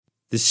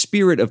The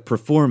spirit of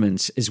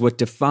performance is what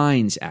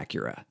defines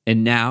Acura,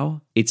 and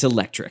now it's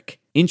electric.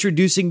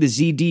 Introducing the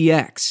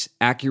ZDX,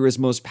 Acura's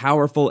most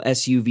powerful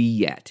SUV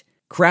yet.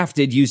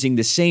 Crafted using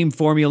the same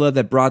formula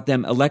that brought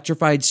them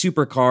electrified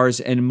supercars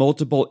and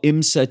multiple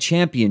IMSA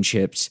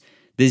championships,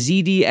 the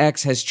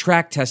ZDX has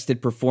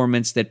track-tested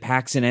performance that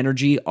packs an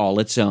energy all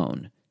its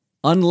own.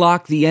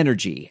 Unlock the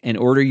energy and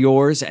order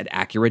yours at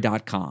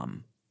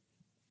Acura.com.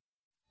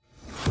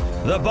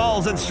 The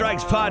Balls and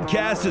Strikes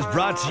podcast is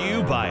brought to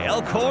you by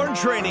Elkhorn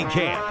Training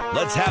Camp.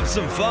 Let's have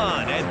some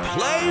fun and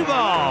play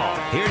ball.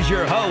 Here's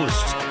your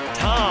host,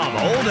 Tom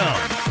Oldham.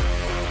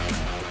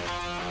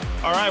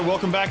 All right,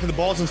 welcome back to the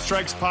Balls and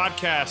Strikes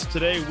podcast.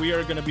 Today we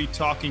are going to be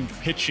talking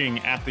pitching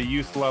at the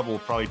youth level,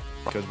 probably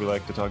because we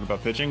like to talk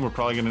about pitching. We're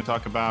probably going to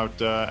talk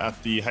about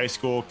at the high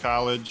school,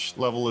 college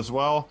level as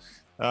well.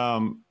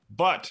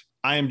 But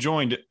I am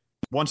joined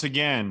once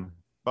again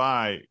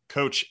by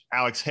Coach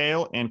Alex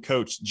Hale and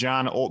Coach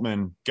John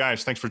Oltman.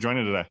 Guys, thanks for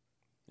joining today.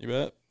 You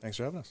bet. Thanks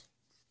for having us.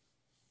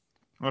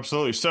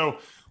 Absolutely. So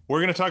we're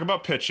going to talk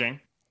about pitching,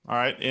 all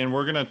right, and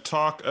we're going to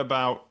talk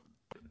about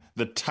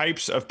the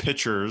types of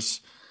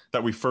pitchers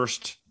that we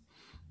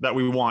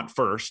want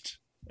first,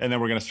 and then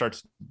we're going to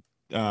start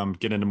to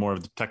get into more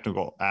of the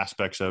technical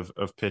aspects of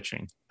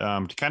pitching.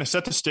 To kind of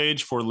set the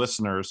stage for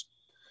listeners,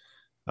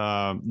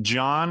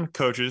 John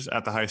coaches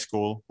at the high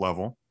school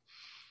level.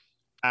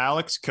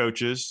 Alex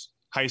coaches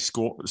high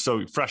school,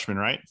 so freshman,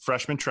 right?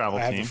 Freshman travel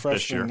team. I have the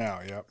freshman now.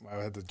 Yep,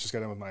 I just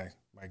got in with my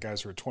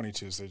guys who are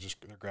 22s.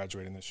 They're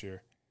graduating this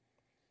year,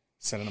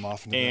 sending them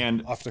off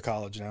to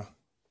college now.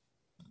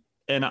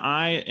 And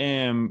I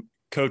am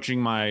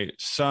coaching my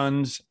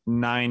son's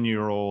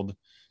 9-year-old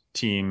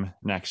team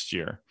next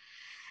year.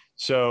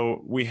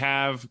 So we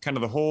have kind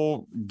of the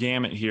whole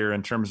gamut here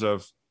in terms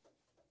of,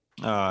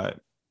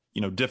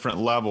 different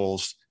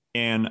levels.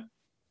 And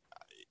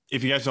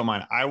if you guys don't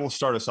mind, I will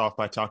start us off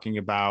by talking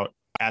about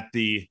at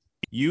the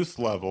youth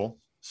level,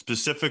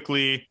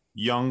 specifically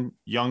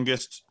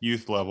youngest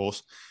youth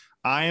levels.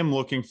 I am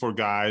looking for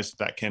guys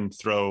that can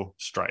throw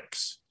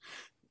strikes.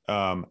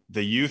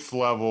 The youth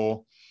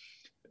level,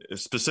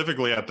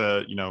 specifically at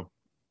the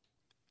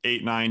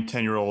 8, 9,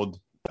 10-year-old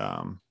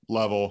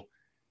level,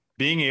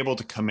 being able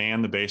to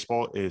command the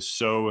baseball is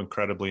so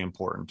incredibly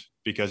important,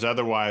 because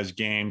otherwise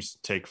games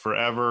take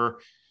forever.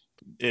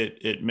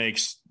 It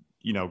makes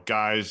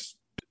guys,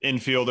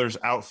 infielders,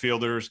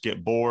 outfielders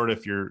get bored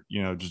if you're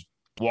just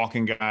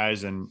walking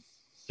guys, and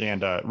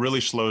really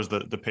slows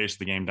the pace of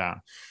the game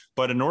down.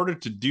 But in order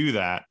to do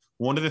that,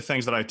 one of the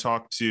things that I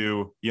talk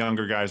to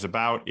younger guys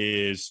about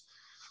is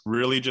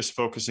really just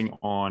focusing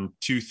on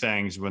two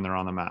things when they're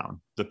on the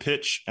mound: the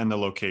pitch and the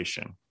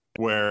location.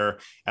 Where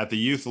at the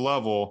youth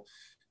level,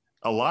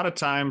 a lot of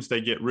times they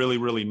get really,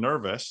 really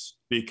nervous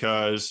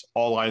because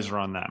all eyes are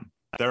on them.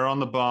 They're on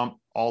the bump,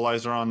 all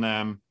eyes are on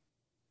them.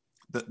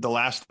 The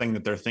last thing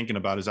that they're thinking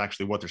about is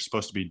actually what they're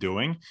supposed to be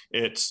doing.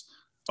 It's,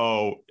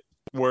 oh,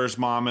 where's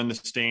mom in the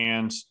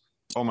stands?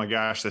 Oh my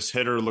gosh, this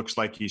hitter looks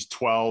like he's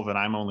 12 and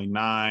I'm only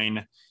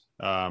 9.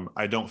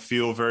 I don't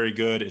feel very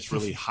good. It's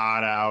really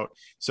hot out.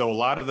 So a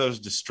lot of those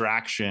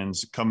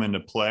distractions come into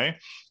play.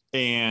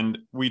 And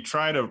we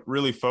try to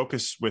really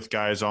focus with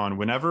guys on,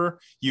 whenever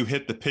you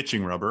hit the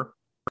pitching rubber,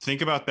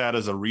 think about that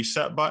as a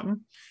reset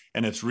button,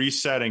 and it's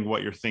resetting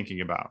what you're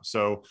thinking about.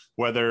 So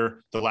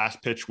whether the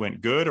last pitch went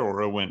good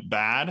or it went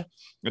bad,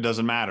 it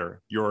doesn't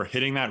matter. You're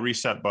hitting that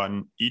reset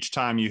button each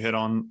time you get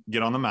on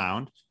the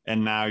mound.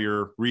 And now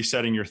you're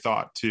resetting your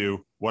thought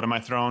to, what am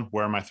I throwing?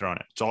 Where am I throwing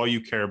it? It's all you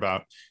care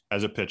about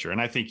as a pitcher. And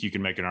I think you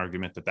can make an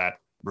argument that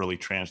really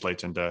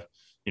translates into,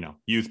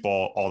 youth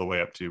ball all the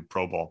way up to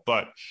pro ball.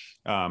 But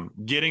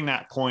getting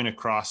that point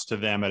across to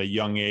them at a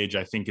young age,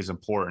 I think, is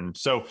important.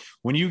 So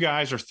when you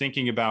guys are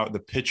thinking about the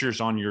pitchers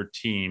on your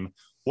team,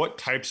 what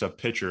types of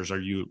pitchers are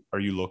you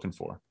looking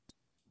for?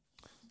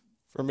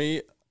 For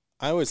me,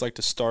 I always like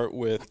to start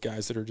with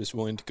guys that are just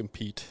willing to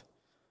compete.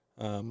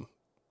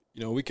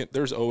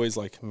 There's always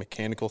like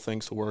mechanical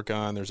things to work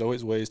on. There's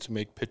always ways to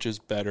make pitches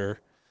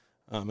better.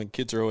 And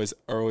kids are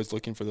always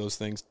looking for those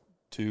things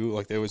too.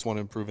 Like, they always want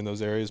to improve in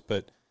those areas.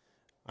 But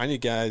I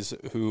need guys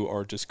who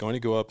are just going to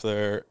go up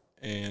there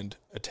and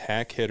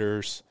attack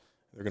hitters.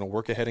 They're going to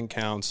work ahead in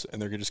counts,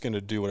 and they're just going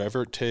to do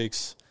whatever it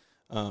takes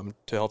to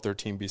help their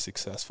team be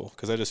successful.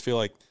 Because I just feel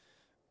like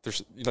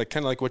there's, kind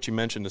of like what you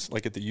mentioned, is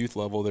like at the youth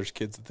level, there's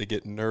kids that they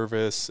get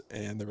nervous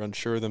and they're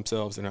unsure of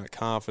themselves. They're not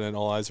confident.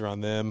 All eyes are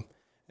on them.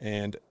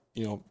 And,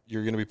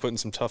 you're going to be put in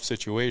some tough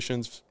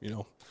situations,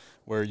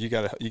 where you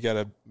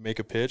gotta make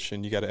a pitch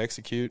and you got to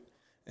execute.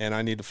 And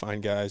I need to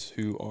find guys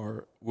who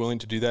are willing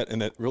to do that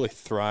and that really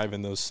thrive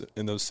in those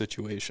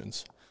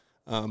situations.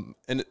 I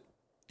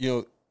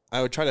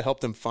would try to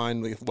help them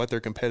find what their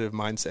competitive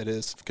mindset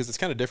is, because it's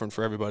kind of different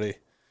for everybody.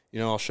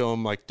 I'll show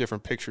them like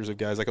different pictures of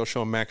guys. Like, I'll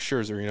show them Max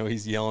Scherzer.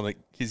 He's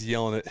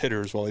yelling at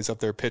hitters while he's up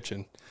there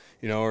pitching.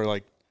 Or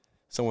like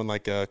someone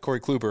like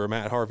Corey Kluber or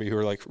Matt Harvey, who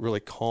are like really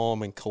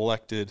calm and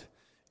collected.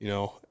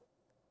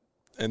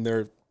 And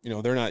they're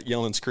not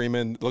yelling,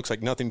 screaming. It looks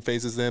like nothing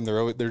phases them.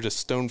 They're just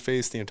stone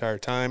faced the entire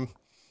time.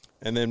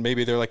 And then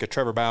maybe they're like a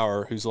Trevor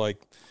Bauer who's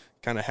like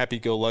kind of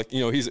happy-go-lucky.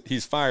 You know,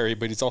 he's fiery,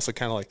 but he's also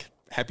kind of like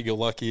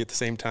happy-go-lucky at the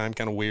same time,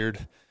 kind of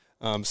weird.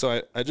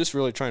 So I just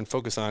really try and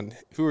focus on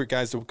who are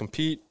guys that will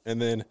compete,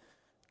 and then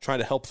try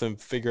to help them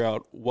figure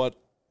out what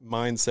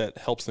mindset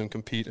helps them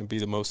compete and be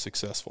the most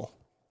successful.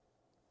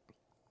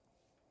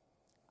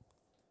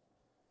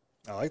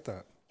 I like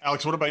that.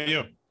 Alex, what about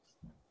you?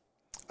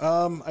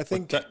 I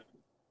think.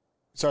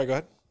 Sorry, go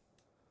ahead.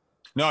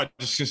 No, I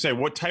was just gonna say,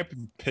 what type of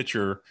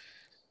pitcher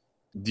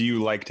do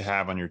you like to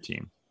have on your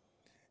team?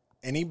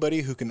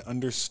 Anybody who can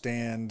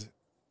understand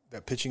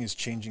that pitching is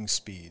changing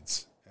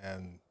speeds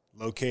and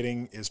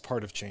locating is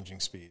part of changing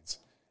speeds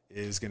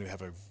is going to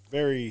have a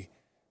very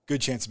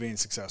good chance of being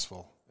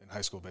successful in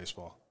high school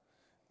baseball.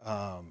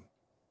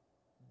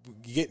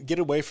 Get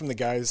away from the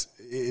guys.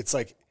 It's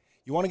like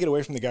you want to get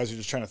away from the guys who are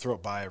just trying to throw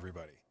it by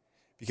everybody,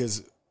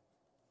 because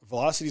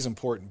velocity is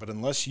important, but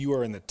unless you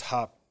are in the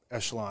top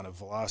echelon of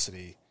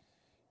velocity,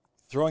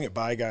 throwing it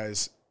by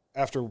guys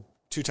after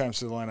 2 times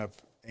through the lineup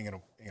ain't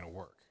gonna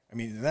work. I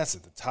mean, and that's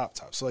at the top.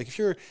 So like if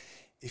you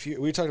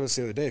we talked about this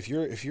the other day, if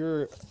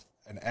you're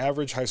an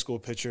average high school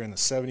pitcher in the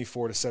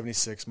 74 to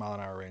 76 mile an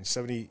hour range,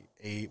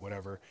 78,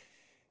 whatever,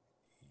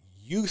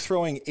 you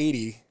throwing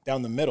 80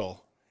 down the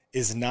middle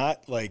is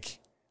not like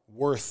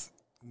worth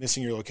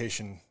missing your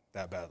location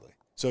that badly.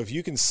 So if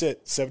you can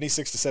sit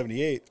 76 to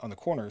 78 on the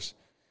corners,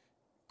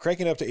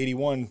 cranking it up to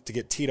 81 to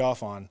get teed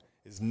off on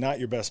is not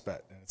your best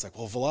bet. And it's like,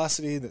 well,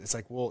 velocity, it's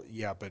like, well,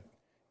 yeah, but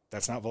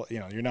that's not,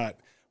 you're not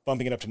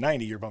bumping it up to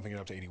 90, you're bumping it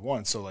up to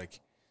 81. So like,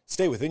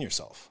 stay within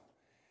yourself.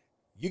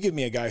 You give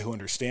me a guy who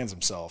understands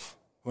himself,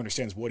 who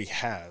understands what he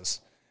has,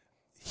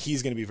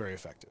 he's going to be very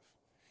effective.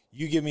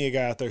 You give me a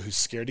guy out there who's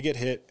scared to get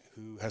hit,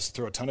 who has to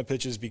throw a ton of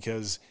pitches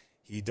because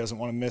he doesn't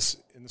want to miss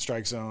in the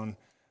strike zone,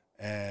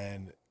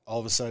 and all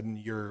of a sudden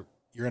you're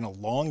in a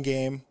long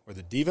game where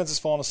the defense is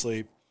falling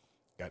asleep,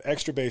 got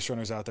extra base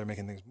runners out there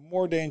making things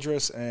more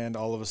dangerous, and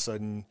all of a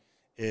sudden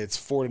it's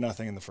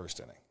 4-0 in the first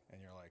inning,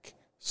 and you're like,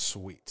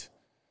 sweet.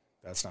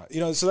 That's not,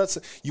 so that's,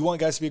 you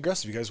want guys to be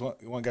aggressive. You guys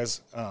want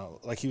guys,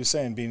 like he was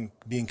saying,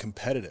 being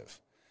competitive,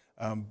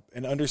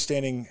 and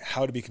understanding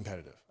how to be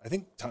competitive. I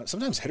think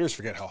sometimes hitters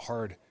forget how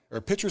hard, or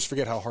pitchers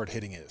forget how hard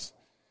hitting is.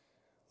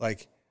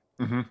 Like,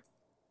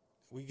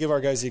 we give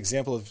our guys the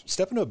example of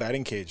step into a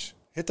batting cage,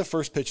 hit the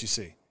first pitch you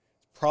see.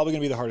 It's probably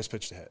going to be the hardest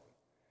pitch to hit.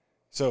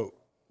 So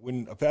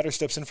when a batter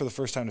steps in for the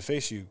first time to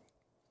face you,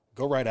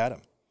 go right at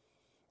him.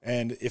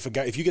 And if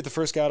you get the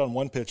first guy out on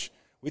one pitch,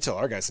 we tell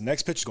our guys the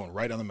next pitch is going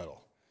right down the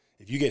middle.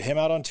 If you get him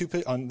out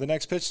on the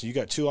next pitch, you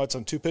got 2 outs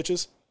on 2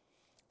 pitches,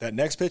 that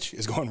next pitch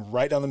is going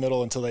right down the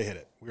middle until they hit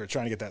it. We are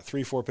trying to get that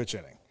 3-4 pitch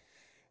inning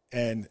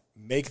and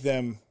make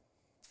them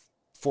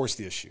force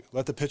the issue.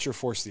 Let the pitcher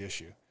force the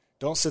issue.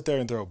 Don't sit there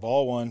and throw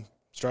ball 1,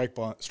 strike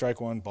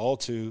 1, ball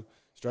 2,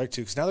 strike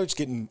 2, because now they're just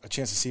getting a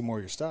chance to see more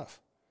of your stuff.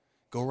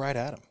 Go right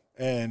at them.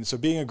 And so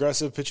being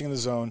aggressive, pitching in the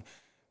zone,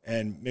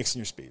 and mixing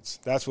your speeds.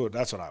 That's what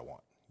I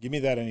want. Give me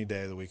that any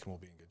day of the week and we'll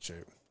be in good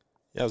shape.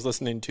 Yeah, I was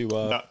listening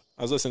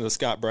to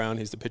Scott Brown.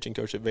 He's the pitching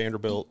coach at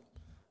Vanderbilt.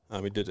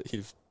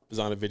 He was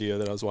on a video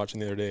that I was watching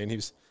the other day, and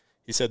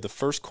he said the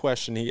first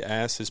question he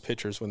asks his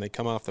pitchers when they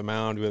come off the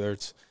mound, whether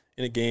it's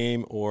in a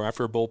game or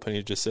after a bullpen,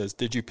 he just says,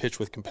 "Did you pitch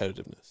with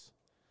competitiveness?"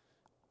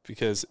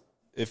 Because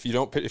if you're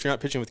not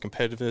pitching with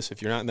competitiveness,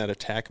 if you're not in that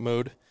attack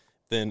mode,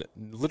 then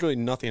literally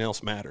nothing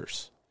else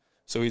matters.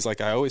 So he's like,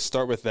 I always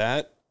start with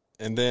that,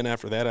 and then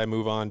after that, I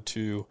move on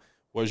to,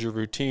 was your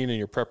routine and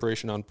your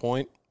preparation on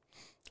point?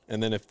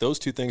 And then if those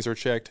 2 things are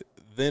checked,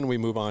 then we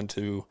move on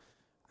to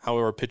how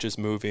are our pitches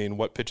moving,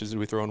 what pitches did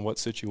we throw in what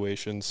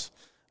situations,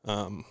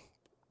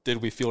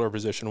 did we feel our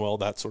position well,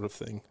 that sort of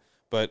thing.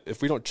 But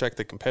if we don't check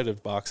the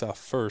competitive box off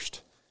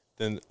first,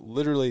 then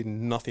literally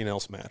nothing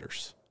else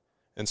matters.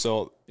 And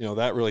so,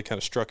 that really kind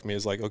of struck me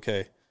as like,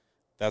 okay,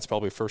 that's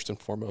probably first and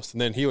foremost. And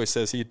then he always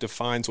says he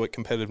defines what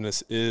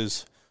competitiveness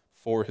is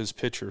for his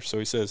pitcher. So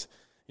he says,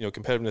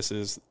 competitiveness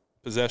is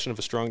possession of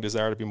a strong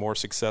desire to be more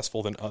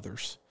successful than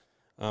others.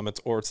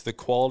 It's the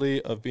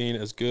quality of being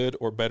as good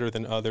or better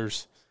than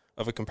others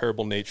of a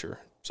comparable nature.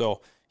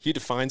 So he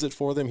defines it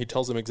for them. He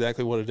tells them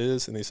exactly what it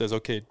is, and he says,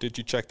 okay, did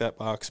you check that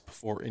box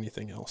before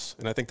anything else?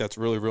 And I think that's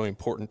really, really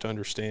important to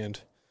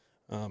understand,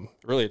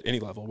 really at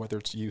any level, whether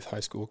it's youth, high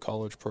school,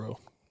 college, pro.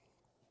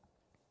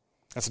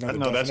 That's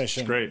another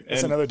definition. That's great.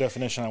 That's another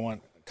definition I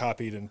want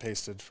copied and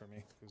pasted for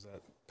me. Who's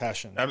that?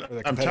 Passion.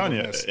 I'm telling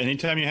you,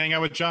 anytime you hang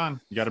out with John,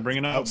 you got to bring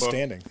a notebook.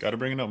 Outstanding. Got to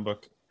bring a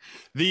notebook.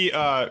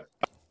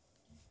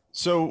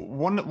 So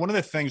one of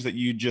the things that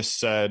you just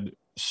said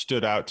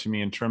stood out to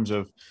me in terms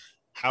of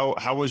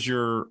how was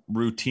your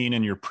routine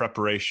and your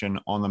preparation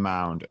on the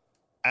mound.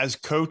 As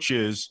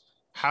coaches,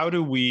 how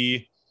do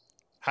we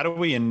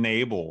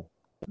enable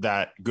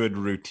that good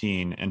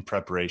routine and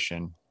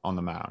preparation on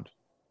the mound?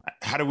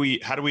 How do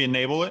we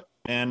enable it?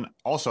 And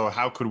also,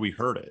 how could we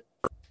hurt it?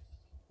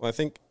 Well, I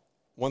think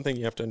one thing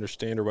you have to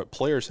understand, or what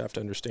players have to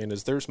understand,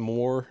 is there's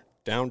more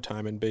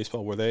downtime in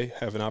baseball where they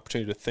have an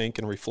opportunity to think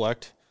and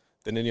reflect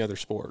than any other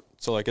sport.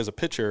 So like as a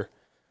pitcher,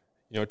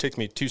 it takes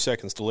me 2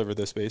 seconds to deliver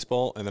this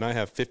baseball, and then I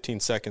have 15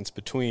 seconds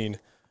between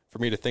for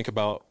me to think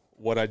about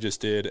what I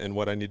just did and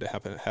what I need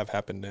to have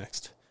happen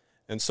next.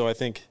 And so I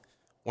think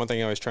one thing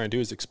I always try and do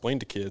is explain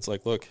to kids,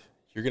 like, look,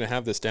 you're going to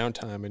have this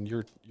downtime, and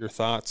your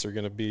thoughts are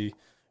going to be,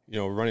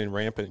 running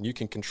rampant, and you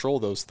can control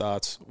those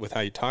thoughts with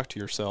how you talk to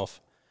yourself.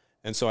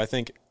 And so I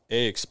think,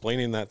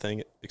 explaining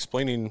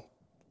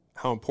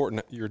how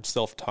important your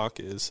self-talk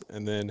is,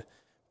 and then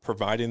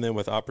providing them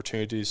with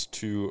opportunities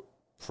to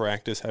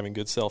practice having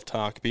good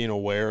self-talk, being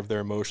aware of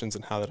their emotions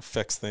and how that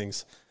affects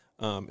things,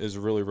 is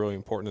really, really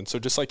important. And so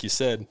just like you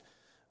said,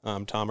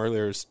 Tom,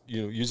 earlier, is,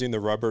 using the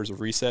rubber as a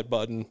reset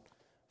button,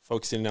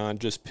 focusing on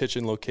just pitch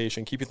and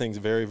location, keeping things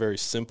very, very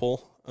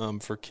simple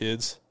for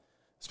kids,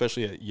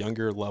 especially at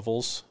younger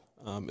levels,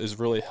 is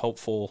really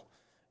helpful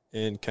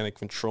in kind of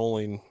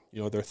controlling,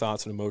 their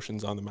thoughts and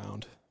emotions on the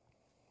mound.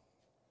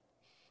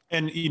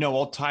 And,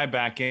 I'll tie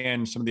back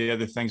in some of the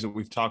other things that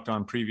we've talked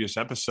on previous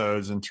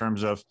episodes in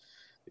terms of,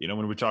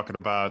 when we're talking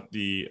about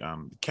the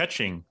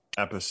catching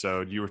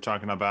episode, you were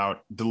talking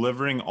about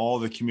delivering all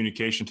the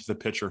communication to the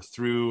pitcher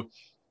through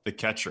the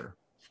catcher.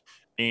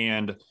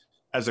 And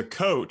as a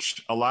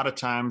coach, a lot of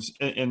times,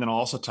 and then I'll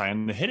also tie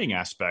in the hitting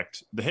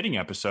aspect, the hitting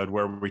episode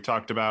where we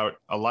talked about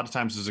a lot of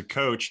times as a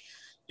coach,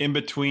 in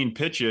between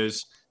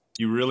pitches,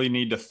 you really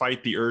need to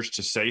fight the urge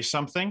to say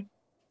something.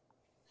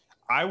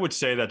 I would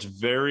say that's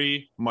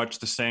very much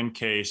the same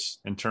case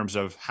in terms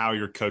of how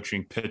you're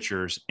coaching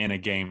pitchers in a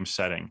game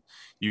setting.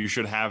 You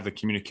should have the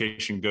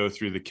communication go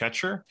through the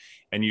catcher,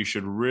 and you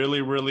should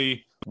really,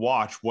 really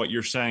watch what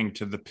you're saying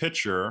to the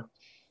pitcher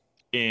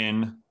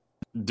during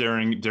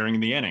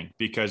the inning,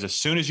 because as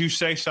soon as you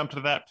say something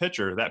to that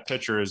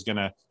pitcher is going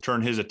to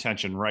turn his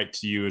attention right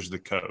to you as the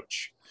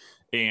coach.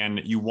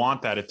 And you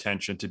want that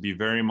attention to be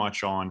very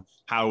much on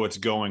how it's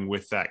going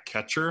with that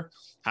catcher,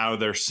 how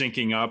they're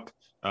syncing up.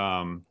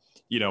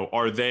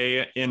 Are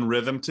they in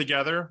rhythm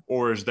together,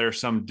 or is there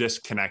some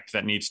disconnect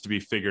that needs to be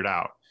figured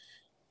out?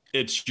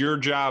 It's your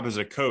job as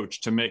a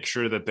coach to make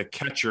sure that the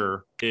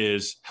catcher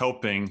is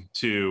helping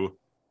to,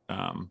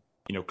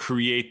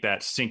 create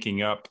that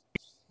syncing up,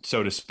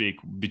 so to speak,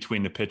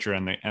 between the pitcher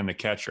and the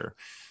catcher.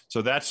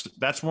 So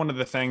that's one of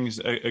the things,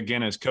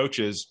 again, as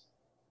coaches,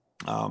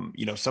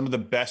 some of the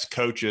best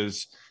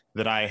coaches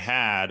that I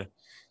had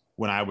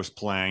when I was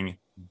playing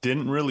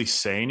didn't really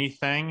say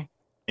anything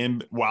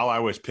while I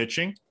was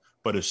pitching.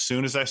 But as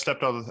soon as I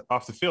stepped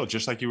off the field,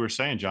 just like you were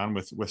saying, John,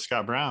 with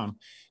Scott Brown,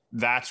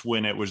 that's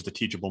when it was the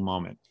teachable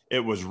moment. It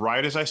was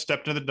right as I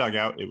stepped into the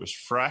dugout. It was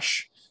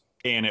fresh,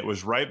 and it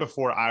was right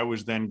before I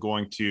was then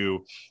going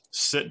to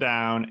sit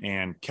down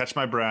and catch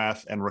my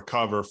breath and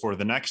recover for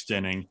the next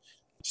inning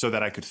so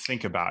that I could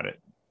think about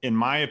it. In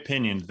my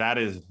opinion, that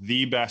is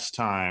the best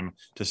time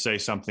to say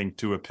something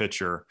to a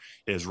pitcher,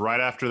 is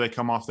right after they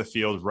come off the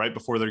field, right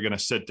before they're going to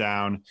sit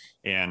down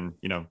and,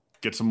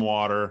 get some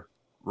water,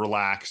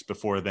 relax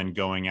before then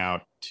going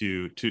out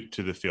to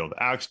the field.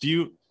 Alex, do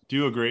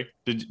you agree?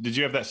 Did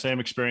you have that same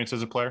experience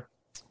as a player?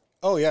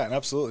 Oh yeah, and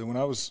absolutely. When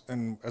I was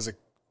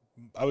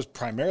I was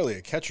primarily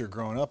a catcher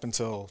growing up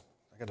until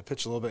I got to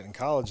pitch a little bit in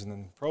college and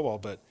then pro ball.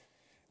 But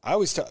I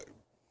always tell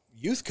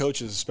youth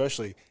coaches,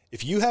 especially,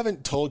 if you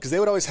haven't told, because they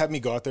would always have me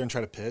go out there and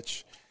try to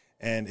pitch,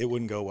 and it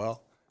wouldn't go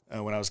well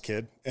when I was a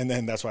kid, and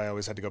then that's why I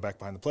always had to go back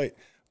behind the plate.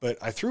 But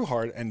I threw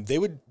hard, and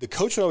the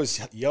coach would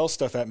always yell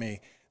stuff at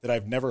me that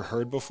I've never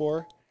heard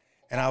before.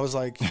 And I was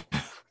like, and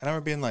I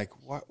remember being like,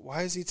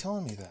 why is he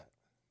telling me that?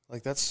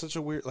 Like, that's such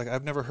a weird, like,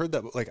 I've never heard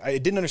that. Like, I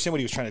didn't understand what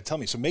he was trying to tell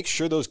me. So make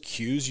sure those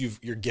cues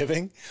you're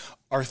giving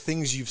are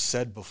things you've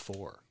said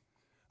before.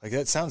 Like,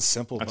 that sounds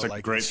simple, that's but a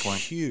like, great it's point.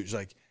 Huge.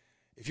 Like,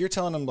 if you're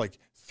telling him, like,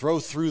 throw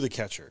through the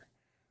catcher,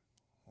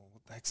 well,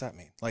 what the heck's that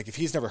mean? Like, if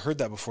he's never heard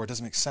that before, it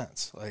doesn't make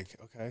sense. Like,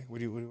 okay, what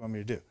do you want me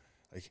to do?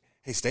 Like,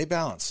 hey, stay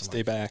balanced.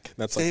 Stay back.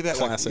 That's stay like back.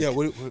 classic.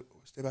 Like, yeah,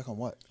 stay back on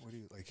what? What do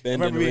you like?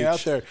 Bend I remember and being reach. out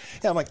there.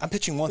 Yeah, I'm like, I'm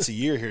pitching once a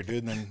year here,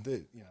 dude. And then,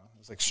 it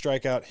was like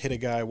strikeout, hit a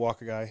guy,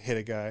 walk a guy, hit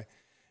a guy.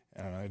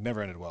 I don't know. It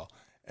never ended well.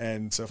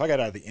 And so if I got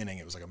out of the inning,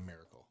 it was like a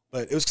miracle.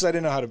 But it was because I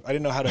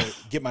didn't know how to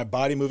get my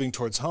body moving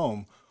towards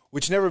home,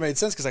 which never made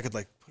sense because I could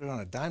like put it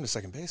on a dime to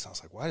second base. I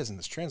was like, why isn't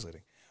this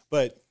translating?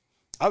 But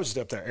I was just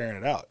up there airing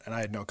it out, and I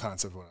had no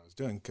concept of what I was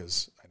doing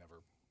because I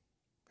never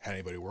had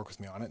anybody work with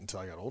me on it until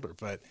I got older.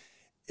 But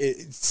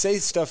say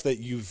stuff that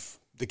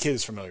the kid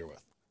is familiar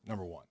with.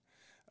 Number one.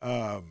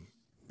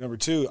 Number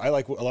two, I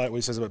like a lot of what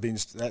he says about being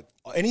that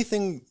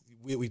anything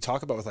we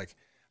talk about with like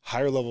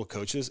higher level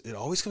coaches, it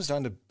always comes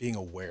down to being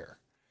aware,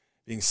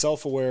 being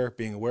self-aware,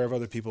 being aware of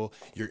other people,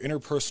 your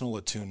interpersonal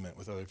attunement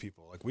with other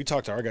people. Like we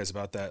talk to our guys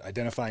about that.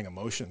 Identifying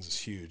emotions is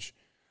huge.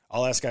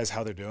 I'll ask guys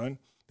how they're doing.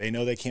 They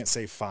know they can't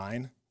say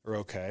fine or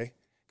okay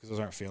because those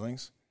aren't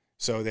feelings.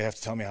 So they have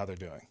to tell me how they're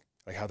doing,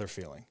 like how they're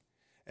feeling.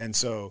 And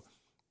so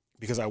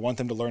because I want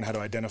them to learn how to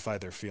identify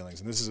their feelings.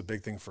 And this is a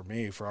big thing for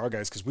me, for our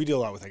guys, because we deal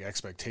a lot with like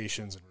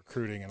expectations and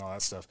recruiting and all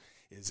that stuff,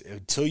 is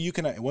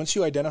once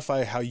you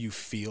identify how you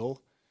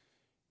feel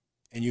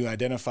and you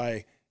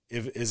identify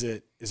is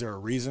there a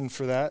reason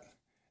for that,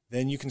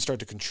 then you can start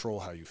to control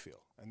how you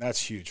feel. And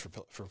that's huge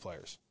for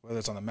players, whether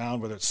it's on the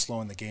mound, whether it's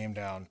slowing the game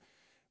down,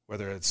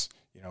 whether it's,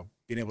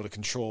 being able to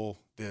control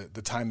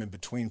the time in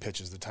between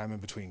pitches, the time in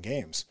between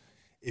games.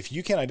 If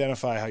you can't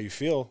identify how you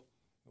feel,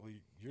 well,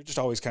 you're just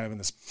always kind of in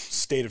this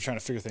state of trying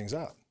to figure things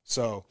out.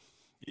 So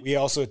we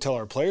also tell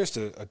our players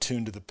to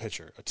attune to the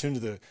pitcher, attune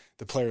to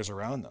the players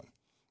around them.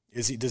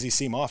 Does he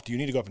seem off? Do you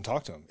need to go up and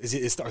talk to him?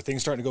 Are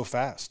things starting to go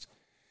fast?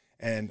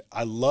 And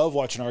I love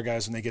watching our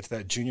guys when they get to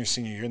that junior,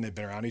 senior year and they've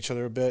been around each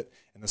other a bit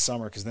in the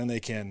summer, because then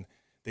they've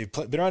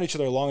been around each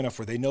other long enough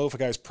where they know if a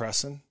guy's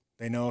pressing,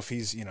 they know if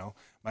he's,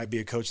 might be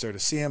a coach there to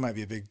see him, might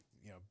be a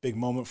big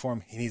moment for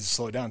him. He needs to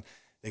slow it down.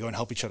 They go and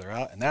help each other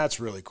out. And that's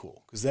really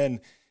cool, because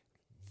then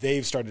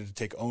they've started to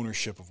take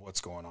ownership of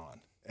what's going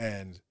on,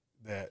 and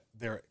that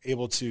they're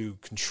able to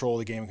control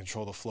the game and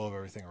control the flow of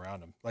everything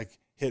around them, like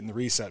hitting the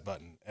reset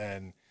button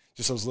and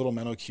just those little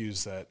mental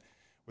cues that,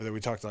 whether we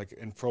talked like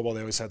in Pro Bowl,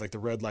 they always had like the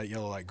red light,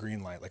 yellow light,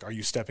 green light. Like, are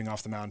you stepping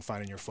off the mound,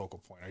 finding your focal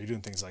point? Are you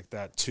doing things like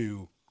that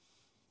to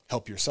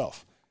help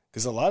yourself?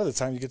 Because a lot of the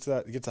time you get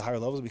to higher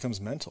levels, it becomes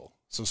mental.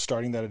 So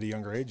starting that at a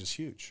younger age is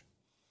huge.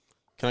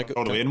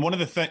 Totally. And one of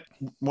the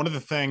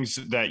things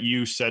that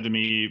you said to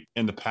me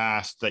in the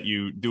past that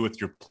you do with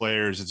your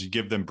players is you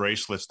give them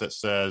bracelets that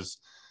says,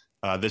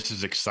 this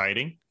is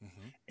exciting.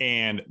 Mm-hmm.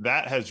 And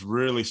that has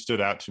really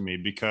stood out to me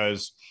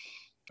because,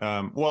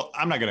 I'm not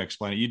going to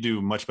explain it. You do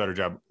a much better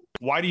job.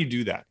 Why do you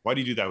do that? Why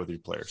do you do that with your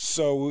players?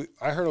 So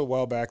I heard a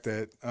while back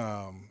that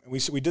we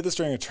did this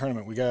during a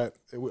tournament.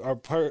 Our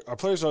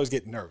players always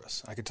get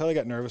nervous. I could tell they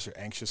got nervous or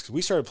anxious because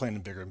we started playing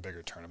in bigger and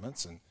bigger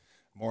tournaments, and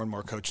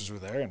more coaches were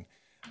there. And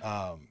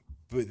I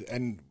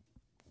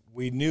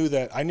knew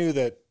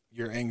that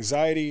your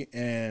anxiety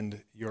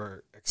and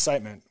your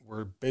excitement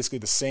were basically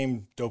the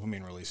same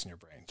dopamine release in your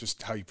brain,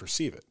 just how you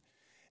perceive it.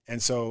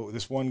 And so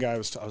this one guy I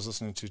was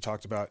listening to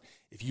talked about,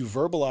 if you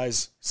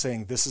verbalize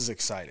saying this is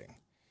exciting,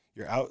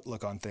 your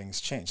outlook on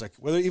things change. Like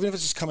even if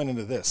it's just coming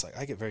into this, like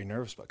I get very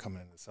nervous about coming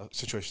into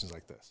situations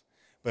like this,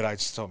 but I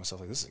just told myself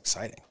like, this is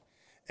exciting.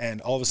 And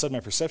all of a sudden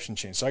my perception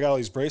changed. So I got all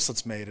these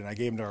bracelets made and I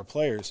gave them to our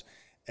players,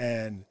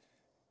 and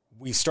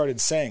we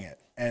started saying it,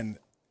 and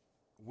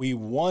we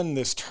won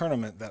this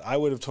tournament that I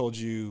would have told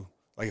you,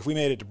 like if we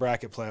made it to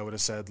bracket play, I would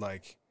have said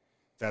like,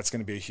 that's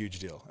going to be a huge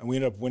deal. And we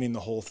ended up winning the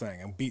whole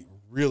thing and beat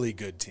really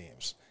good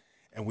teams.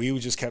 And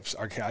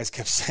our guys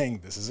kept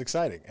saying, this is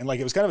exciting. And like,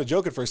 it was kind of a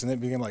joke at first, and then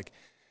it became like,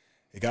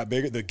 it got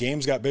bigger. The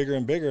games got bigger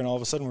and bigger. And all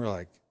of a sudden we were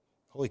like,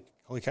 holy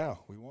cow,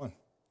 we won.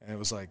 And it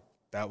was like,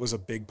 that was a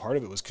big part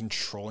of it, was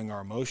controlling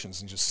our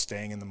emotions and just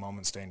staying in the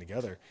moment, staying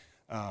together.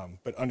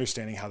 But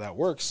understanding how that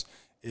works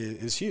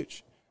is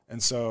huge.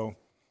 And so,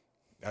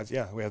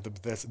 we have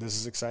this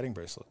is exciting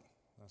bracelet.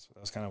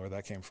 That's kind of where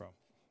that came from.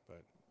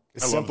 But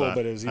it's simple,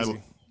 but it's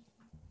easy.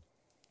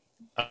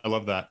 I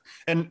love that.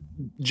 And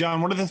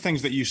John, one of the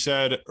things that you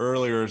said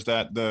earlier is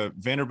that the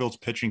Vanderbilt's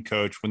pitching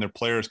coach, when their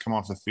players come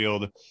off the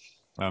field,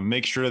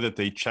 make sure that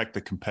they check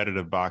the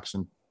competitive box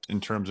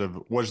in terms of,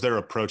 was their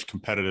approach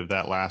competitive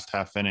that last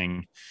half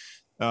inning?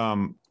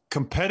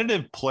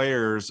 Competitive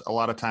players a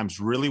lot of times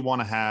really want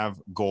to have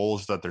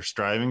goals that they're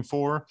striving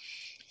for.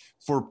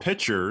 For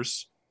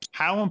pitchers,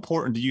 how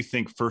important do you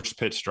think first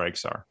pitch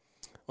strikes are?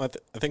 Well,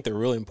 I think they're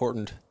really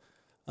important.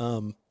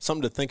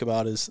 Something to think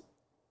about is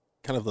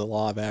kind of the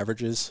law of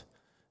averages.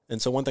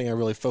 And so one thing I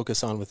really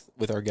focus on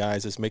with our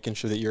guys is making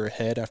sure that you're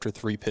ahead after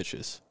 3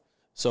 pitches.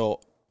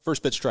 So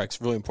first pitch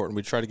strike's really important.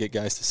 We try to get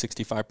guys to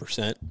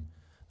 65%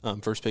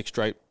 first pitch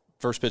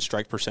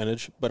strike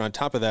percentage. But on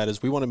top of that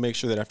is we want to make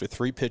sure that after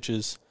 3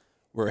 pitches,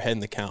 we're ahead in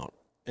the count.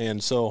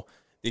 And so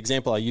the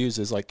example I use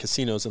is like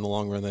casinos in the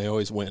long run, they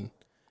always win.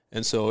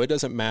 And so it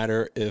doesn't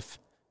matter if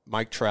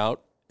Mike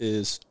Trout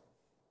is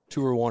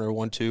 2-1 or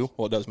 1-2.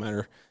 Well, it does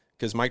matter,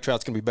 because Mike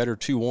Trout's going to be better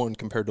 2-1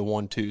 compared to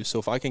 1-2. So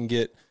if I can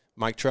get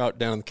Mike Trout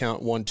down in the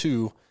count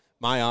 1-2,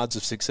 my odds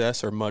of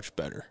success are much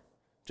better.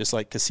 Just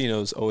like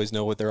casinos always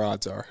know what their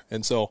odds are.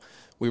 And so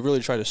we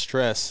really try to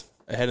stress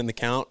ahead in the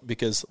count,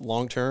 because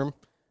long term,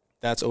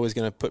 that's always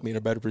going to put me in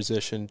a better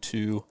position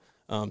to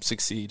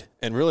succeed.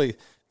 And really,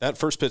 that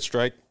first pitch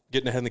strike,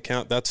 getting ahead in the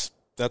count, that's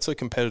a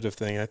competitive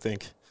thing, I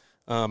think.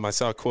 I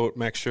saw a quote,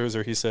 Max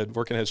Scherzer, he said,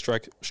 working ahead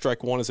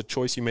strike one is a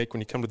choice you make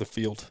when you come to the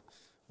field.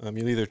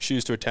 You'll either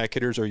choose to attack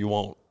hitters or you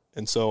won't.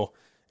 And so,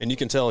 and you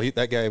can tell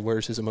that guy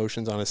wears his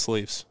emotions on his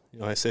sleeves.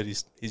 I said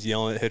he's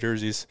yelling at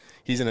hitters.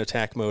 He's in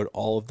attack mode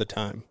all of the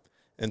time.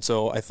 And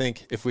so I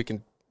think if we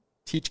can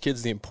teach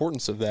kids the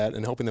importance of that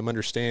and helping them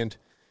understand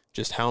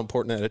just how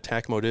important that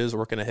attack mode is,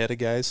 working ahead of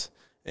guys,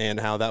 and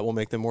how that will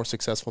make them more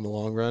successful in the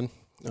long run,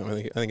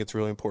 I think it's a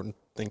really important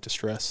thing to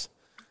stress.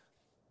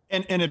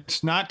 And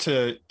it's not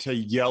to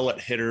yell at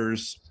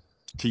hitters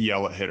to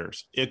yell at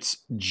hitters. It's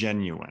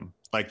genuine.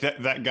 Like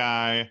that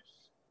guy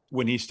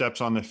when he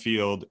steps on the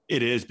field,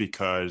 it is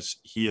because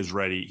he is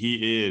ready.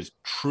 He is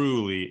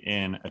truly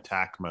in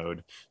attack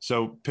mode.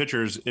 So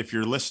pitchers, if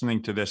you're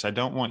listening to this, I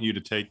don't want you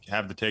to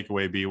have the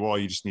takeaway be, well,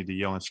 you just need to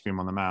yell and scream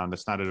on the mound.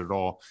 That's not it at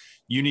all.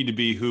 You need to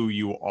be who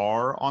you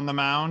are on the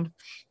mound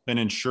and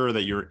ensure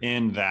that you're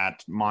in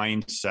that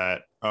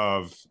mindset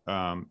of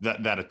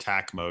that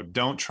attack mode.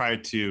 Don't try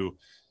to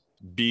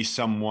be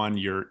someone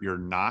you're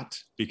not,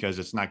 because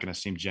it's not going to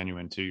seem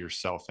genuine to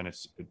yourself, and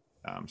it's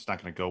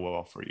not going to go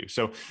well for you.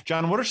 So,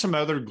 John, what are some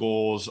other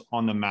goals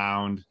on the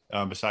mound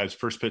besides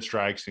first pitch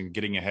strikes and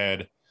getting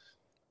ahead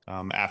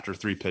after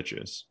 3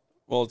 pitches?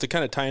 Well, to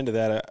kind of tie into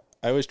that,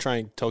 I always try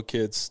and tell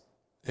kids,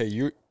 hey,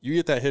 you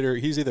get that hitter,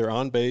 he's either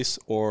on base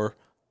or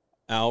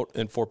out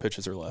in 4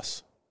 pitches or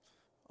less.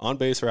 On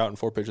base or out in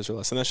 4 pitches or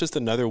less. And that's just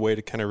another way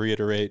to kind of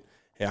reiterate,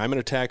 hey, I'm in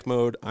attack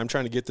mode. I'm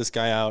trying to get this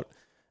guy out.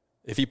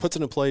 If he puts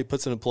it in play, he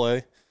puts it in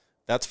play.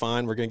 That's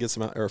fine. We're going to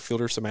get our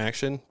fielder some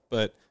action.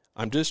 But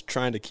I'm just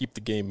trying to keep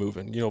the game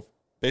moving. You know,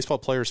 baseball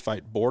players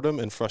fight boredom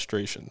and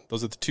frustration.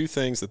 Those are the 2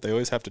 things that they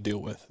always have to deal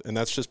with. And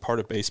that's just part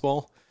of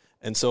baseball.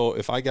 And so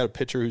if I got a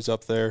pitcher who's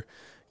up there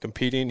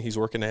competing, he's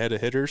working ahead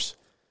of hitters,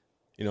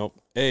 you know,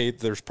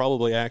 there's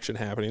probably action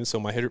happening. So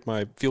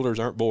my fielders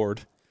aren't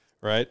bored,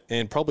 right?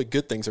 And probably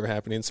good things are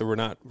happening. So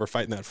we're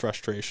fighting that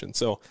frustration.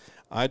 So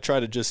I try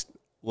to just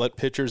let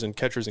pitchers and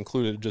catchers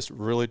included just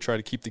really try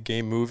to keep the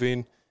game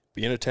moving,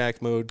 be in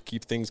attack mode,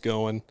 keep things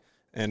going,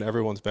 and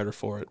everyone's better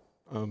for it.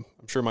 I'm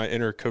sure my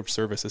inner coach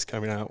service is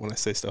coming out when I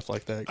say stuff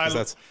like that,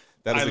 because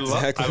that is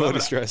exactly what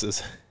he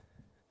stresses.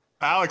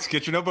 Alex,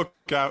 get your notebook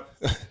out.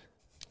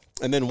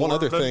 And then one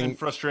other thing,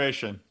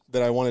 frustration,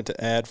 that I wanted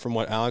to add from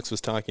what Alex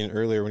was talking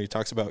earlier when he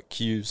talks about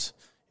cues.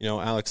 You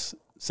know, Alex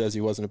says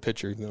he wasn't a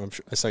pitcher, even though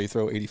I saw you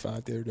throw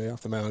 85 the other day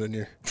off the mound in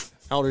here.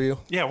 How old are you?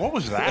 Yeah, what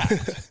was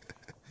that?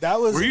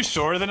 Were you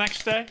sore the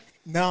next day?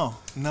 No,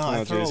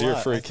 I throw a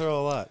lot.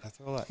 I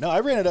throw a lot. No,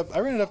 I ran it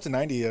up to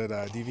 90 at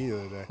DV the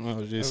other day.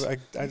 Oh,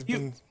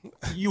 jeez.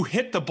 You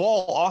hit the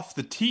ball off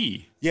the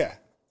tee. Yeah.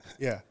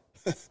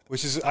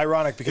 Which is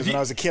ironic because when I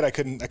was a kid, I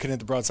couldn't hit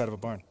the broadside of a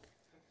barn.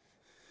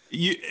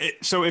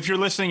 So if you're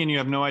listening and you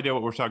have no idea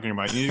what we're talking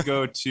about, you need to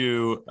go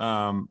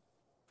to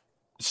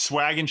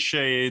Swag and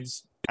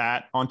Shades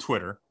on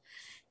Twitter,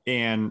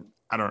 and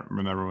I don't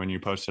remember when you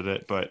posted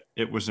it, but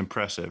it was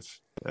impressive.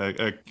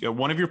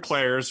 One of your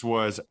players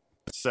was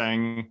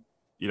saying,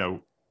 you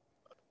know,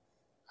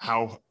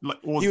 how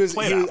well,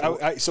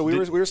 so we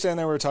were standing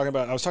there. I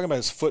was talking about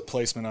his foot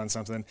placement on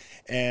something,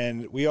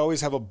 and we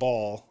always have a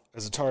ball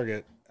as a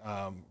target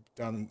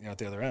down at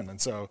the other end,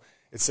 and so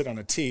it's sitting on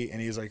a tee.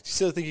 And he's like, "Do you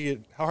still think you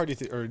could? How hard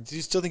do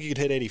you still think you could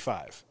hit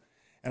 85?"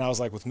 And I was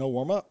like, "With no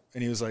warm up?"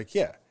 And he was like,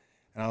 "Yeah."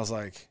 And I was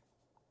like,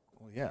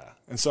 "Well, yeah."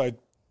 And so I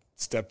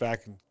stepped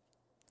back and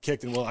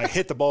kicked, and I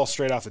hit the ball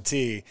straight off the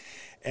tee,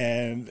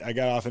 and I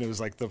got off, and it was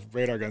like the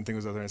radar gun thing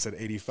was up there, and it said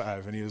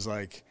 85, and he was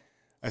like,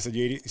 I said,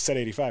 you said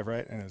 85,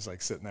 right? And it was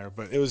like sitting there,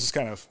 but it was just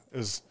it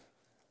was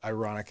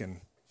ironic and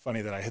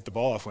funny that I hit the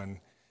ball off when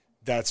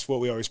that's what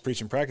we always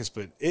preach in practice,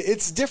 but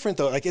it's different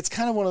though. Like, it's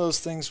kind of one of those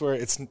things where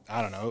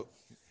I don't know,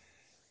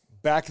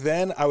 back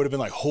then I would have been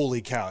like,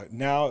 holy cow.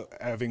 Now,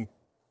 having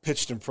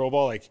pitched in pro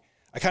ball, like,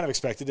 I kind of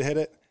expected to hit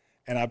it,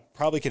 and I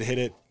probably could hit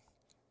it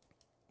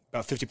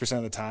about 50%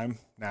 of the time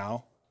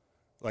now.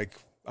 Like,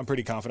 I'm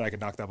pretty confident I could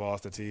knock that ball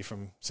off the tee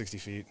from 60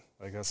 feet.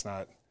 Like, that's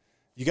not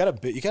 – you got a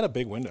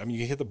big window. I mean,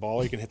 you can hit the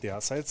ball, you can hit the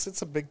outside.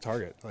 It's a big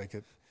target,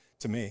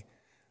 to me.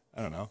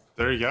 I don't know.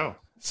 There you go.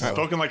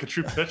 Spoken like a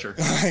true pitcher.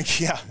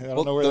 Yeah. I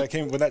don't know where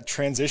that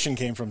transition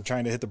came from,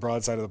 trying to hit the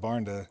broadside of the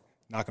barn to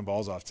knocking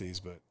balls off tees,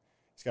 but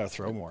he's got to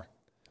throw more.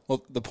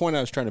 Well, the point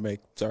I was trying to make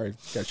 – sorry,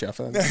 got you off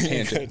on that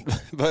tangent.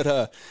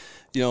 But,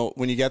 you know,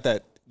 when you got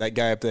that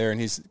guy up there and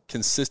he's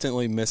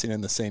consistently missing in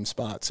the same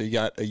spot. So you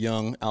got a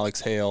young Alex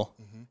Hale.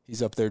 Mm-hmm.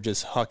 He's up there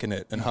just hucking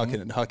it and hucking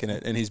it and hucking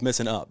it, and he's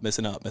missing up.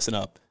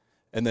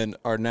 And then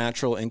our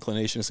natural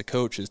inclination as a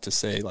coach is to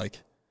say,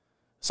 like,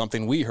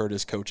 something we heard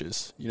as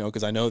coaches, you know,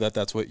 because I know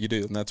that's what you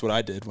do, and that's what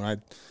I did when I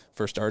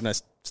first started, and I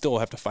still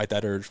have to fight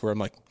that urge where I'm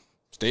like,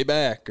 stay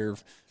back or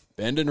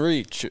bend and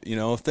reach, you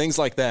know, things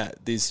like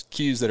that, these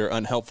cues that are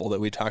unhelpful that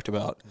we talked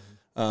about.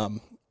 Mm-hmm.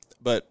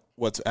 But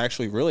what's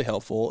actually really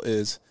helpful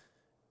is,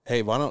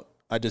 hey, why don't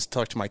I just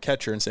talk to my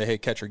catcher and say, hey,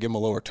 catcher, give him a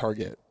lower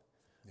target.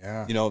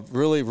 Yeah. You know,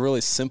 really,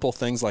 really simple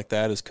things like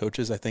that as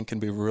coaches I think can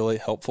be really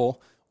helpful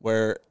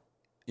where,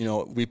 you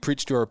know, we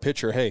preach to our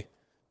pitcher, hey,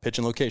 pitch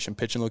and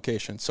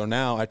location. So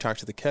now I talk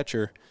to the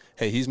catcher,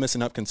 hey, he's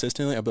missing up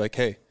consistently. I'll be like,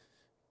 hey,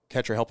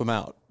 catcher, help him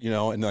out, you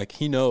know, and like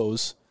he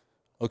knows,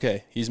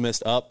 okay, he's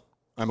missed up.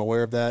 I'm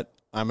aware of that.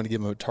 I'm going to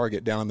give him a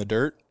target down in the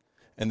dirt.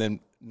 And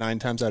then 9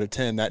 times out of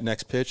 10, that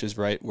next pitch is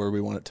right where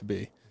we want it to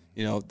be,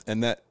 you know,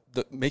 and that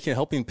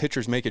helping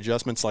pitchers make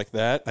adjustments like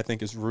that, I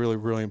think is really,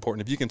 really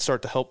important. If you can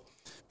start to help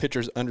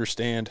pitchers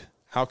understand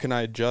how can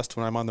I adjust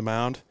when I'm on the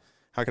mound,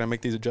 how can I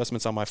make these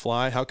adjustments on my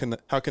fly, how can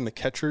the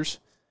catchers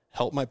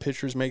help my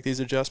pitchers make these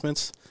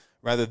adjustments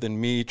rather than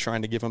me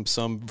trying to give them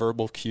some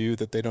verbal cue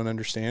that they don't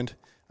understand,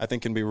 I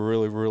think can be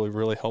really, really,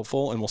 really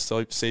helpful and will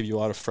save you a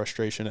lot of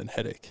frustration and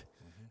headache.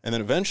 And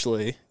then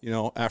eventually,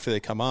 after they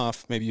come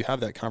off, maybe you have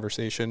that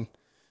conversation.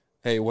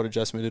 Hey, what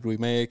adjustment did we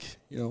make?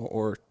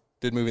 Or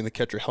did moving the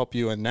catcher help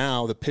you? And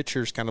now the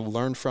pitchers kind of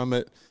learn from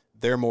it.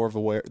 They're more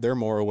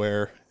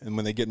aware. And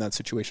when they get in that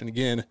situation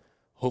again,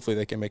 hopefully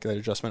they can make that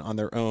adjustment on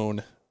their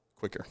own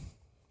quicker.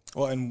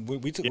 Well, and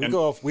we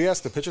go off. We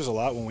ask the pitchers a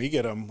lot when we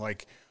get them,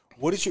 like,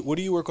 what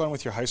do you work on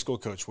with your high school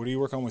coach? What do you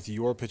work on with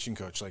your pitching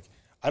coach? Like,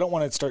 I don't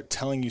want to start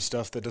telling you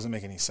stuff that doesn't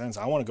make any sense.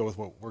 I want to go with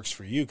what works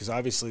for you, because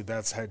obviously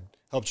that's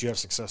helped you have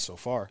success so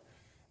far.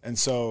 And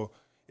so,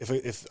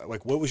 if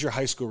like, what was your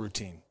high school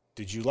routine?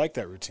 Did you like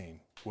that routine?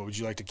 What would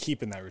you like to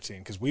keep in that routine?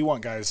 Because we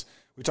want guys.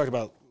 We talked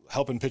about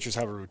helping pitchers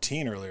have a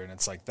routine earlier, and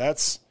it's like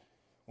that's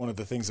one of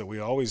the things that we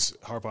always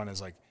harp on is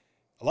like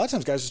a lot of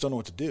times guys just don't know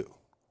what to do.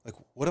 Like,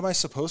 what am I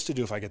supposed to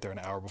do if I get there an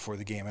hour before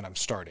the game and I'm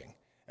starting?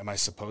 Am I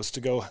supposed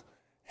to go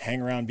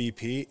hang around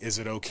BP? Is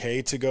it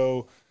okay to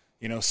go,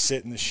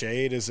 sit in the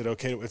shade? Is it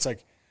okay? It's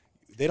like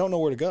they don't know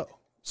where to go.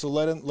 So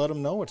let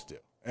them know what to do,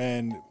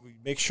 and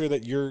make sure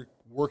that you're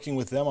working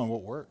with them on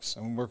what works.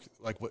 And work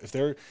like if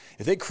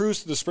they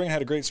cruise through the spring and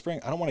had a great spring,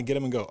 I don't want to get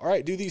them and go, all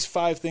right, do these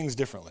 5 things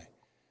differently.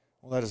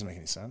 Well, that doesn't make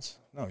any sense.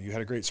 No, you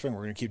had a great spring.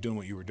 We're going to keep doing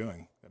what you were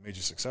doing that made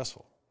you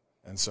successful.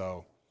 And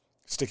so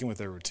sticking with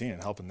their routine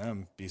and helping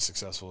them be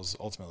successful is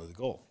ultimately the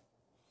goal.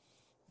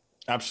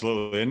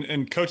 Absolutely.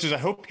 And coaches, I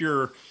hope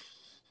you're,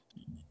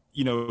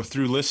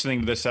 through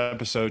listening to this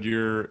episode,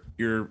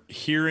 you're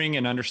hearing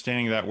and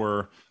understanding that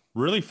we're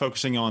really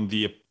focusing on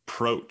the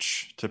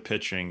approach to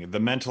pitching, the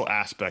mental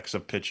aspects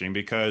of pitching,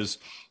 because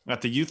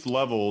at the youth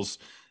levels,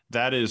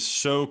 that is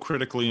so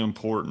critically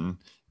important.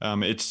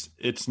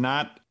 It's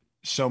not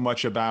so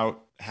much about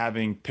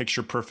having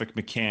picture perfect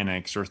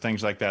mechanics or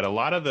things like that. A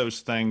lot of those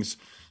things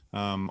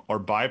are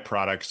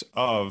byproducts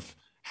of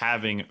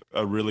having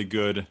a really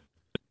good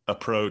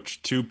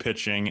approach to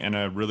pitching and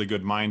a really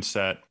good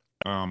mindset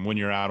when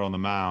you're out on the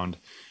mound.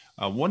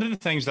 One of the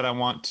things that I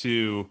want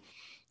to,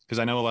 because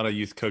I know a lot of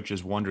youth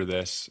coaches wonder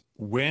this,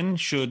 when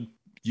should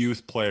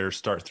youth players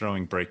start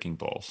throwing breaking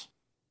balls?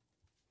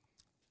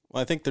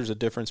 Well, I think there's a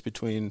difference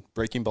between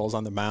breaking balls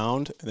on the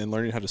mound and then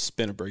learning how to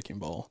spin a breaking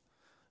ball.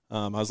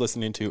 I was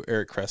listening to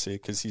Eric Cressy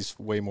because he's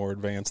way more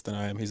advanced than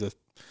I am. He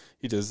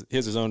has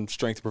his own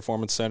strength and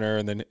performance center,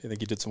 and then I think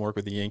he did some work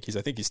with the Yankees.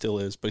 I think he still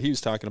is, but he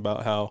was talking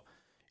about how,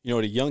 at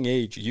a young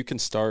age, you can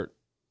start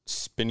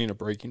spinning a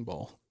breaking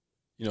ball.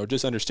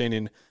 Just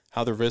understanding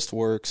how the wrist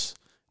works,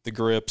 the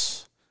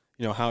grips,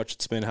 how it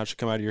should spin, how it should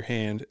come out of your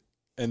hand.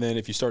 And then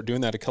if you start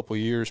doing that a couple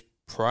of years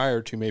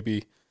prior to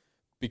maybe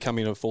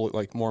becoming a full,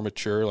 like more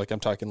mature, like I'm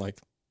talking like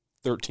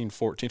 13,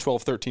 14,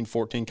 12, 13,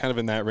 14, kind of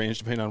in that range,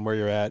 depending on where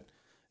you're at.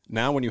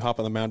 Now when you hop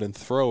on the mound and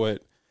throw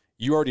it,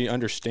 you already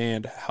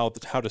understand how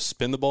to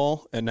spin the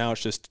ball, and now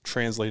it's just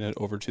translating it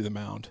over to the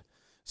mound.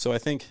 So I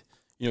think,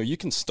 you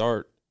can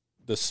start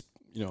this,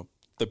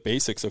 the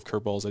basics of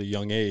curveballs at a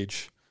young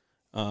age,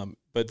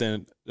 but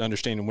then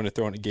understanding when to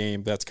throw in a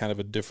game, that's kind of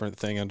a different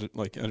thing,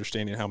 like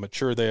understanding how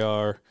mature they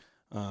are,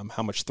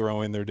 how much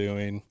throwing they're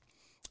doing.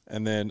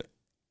 And then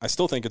I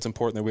still think it's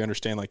important that we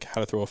understand like how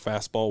to throw a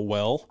fastball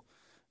well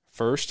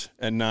first,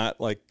 and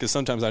not like, because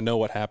sometimes I know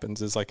what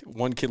happens is like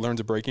one kid learns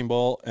a breaking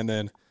ball and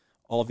then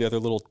all of the other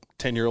little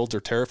 10-year-olds are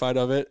terrified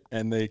of it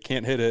and they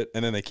can't hit it,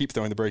 and then they keep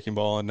throwing the breaking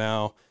ball, and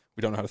now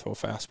we don't know how to throw a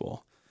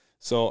fastball.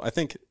 So I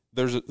think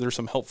there's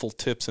some helpful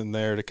tips in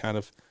there to kind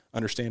of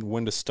understand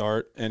when to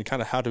start and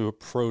kind of how to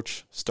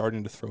approach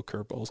starting to throw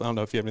curveballs. I don't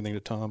know if you have anything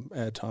to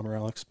add, Tom or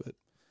Alex, but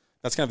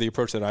that's kind of the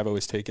approach that I've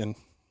always taken.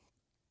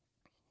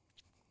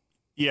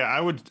 Yeah,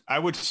 I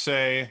would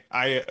say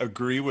I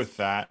agree with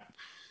that.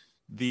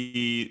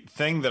 The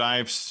thing that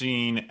I've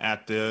seen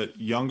at the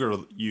younger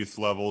youth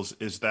levels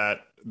is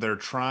that they're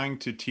trying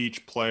to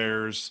teach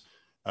players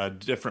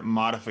different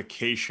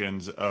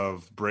modifications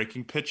of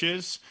breaking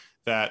pitches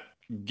that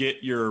get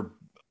your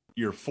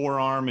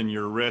forearm and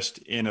your wrist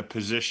in a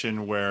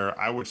position where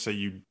I would say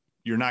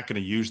you're not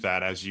going to use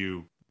that as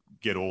you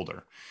get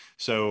older.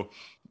 So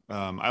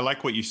I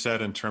like what you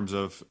said in terms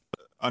of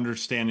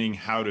understanding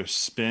how to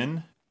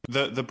spin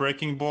the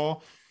breaking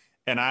ball.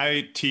 And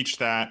I teach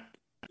that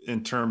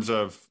in terms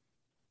of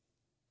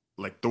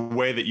like the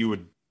way that you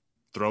would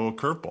throw a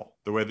curveball,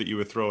 the way that you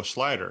would throw a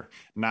slider,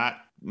 not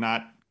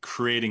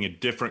creating a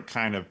different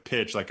kind of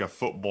pitch like a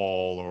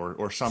football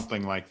or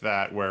something like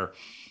that, where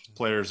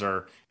players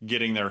are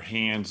getting their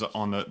hands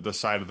on the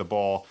side of the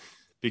ball,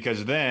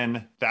 because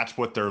then that's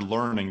what they're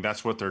learning.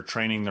 That's what they're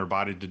training their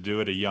body to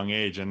do at a young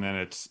age. And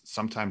then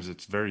sometimes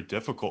it's very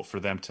difficult for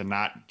them to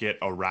not get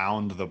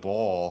around the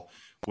ball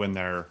when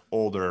they're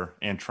older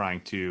and trying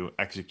to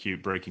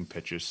execute breaking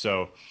pitches.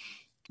 So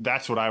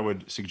that's what I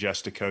would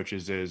suggest to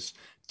coaches is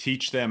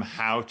teach them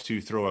how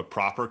to throw a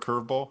proper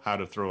curveball, how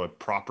to throw a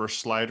proper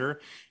slider.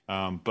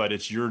 But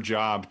it's your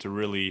job to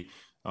really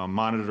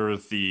monitor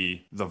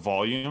the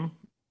volume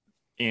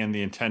and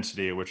the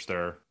intensity at which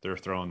they're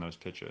throwing those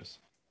pitches.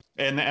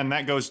 And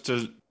that goes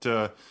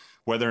to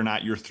whether or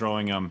not you're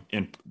throwing them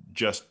in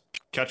just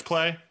catch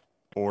play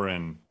or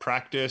in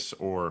practice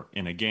or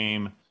in a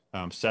game.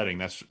 setting.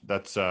 That's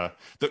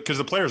because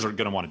the players are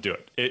going to want to do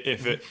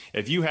it.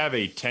 If you have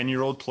a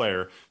 10-year-old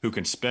player who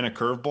can spin a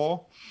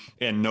curveball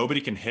and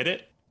nobody can hit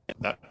it,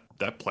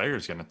 that player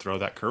is going to throw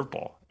that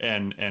curveball,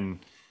 and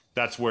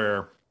that's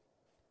where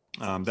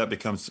that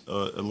becomes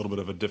a little bit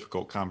of a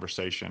difficult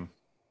conversation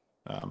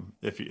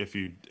if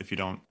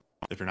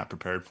you're not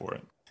prepared for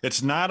it.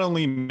 It's not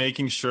only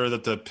making sure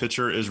that the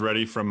pitcher is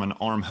ready from an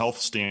arm health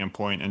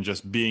standpoint and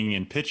just being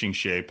in pitching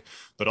shape,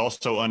 but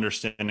also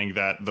understanding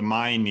that the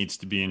mind needs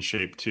to be in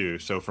shape too.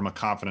 So from a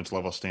confidence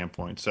level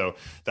standpoint. So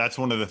that's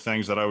one of the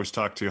things that I always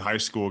talk to high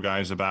school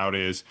guys about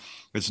is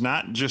it's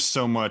not just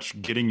so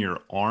much getting your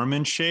arm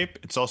in shape,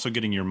 it's also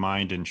getting your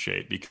mind in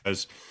shape,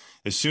 because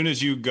as soon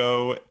as you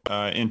go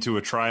into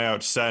a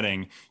tryout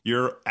setting,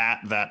 you're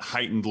at that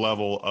heightened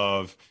level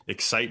of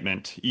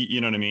excitement, you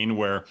know what I mean,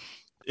 where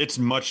it's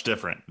much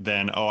different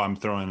than, I'm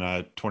throwing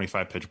a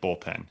 25 pitch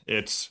bullpen.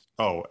 It's,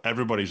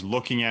 everybody's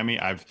looking at me.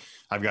 I've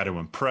got to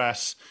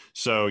impress.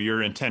 So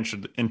your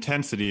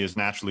intensity is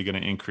naturally going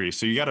to increase.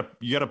 So you got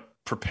to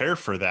prepare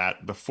for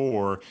that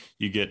before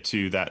you get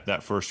to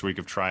that first week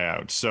of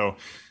tryouts. So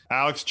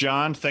Alex,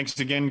 John, thanks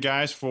again,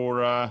 guys,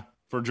 for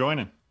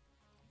joining.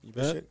 You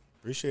bet.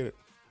 Appreciate it.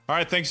 All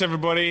right. Thanks,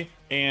 everybody.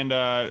 And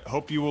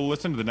hope you will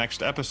listen to the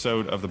next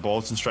episode of the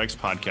Balls and Strikes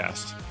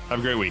podcast. Have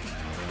a great week.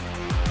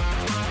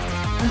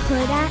 A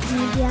Huda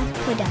Media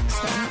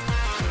Production.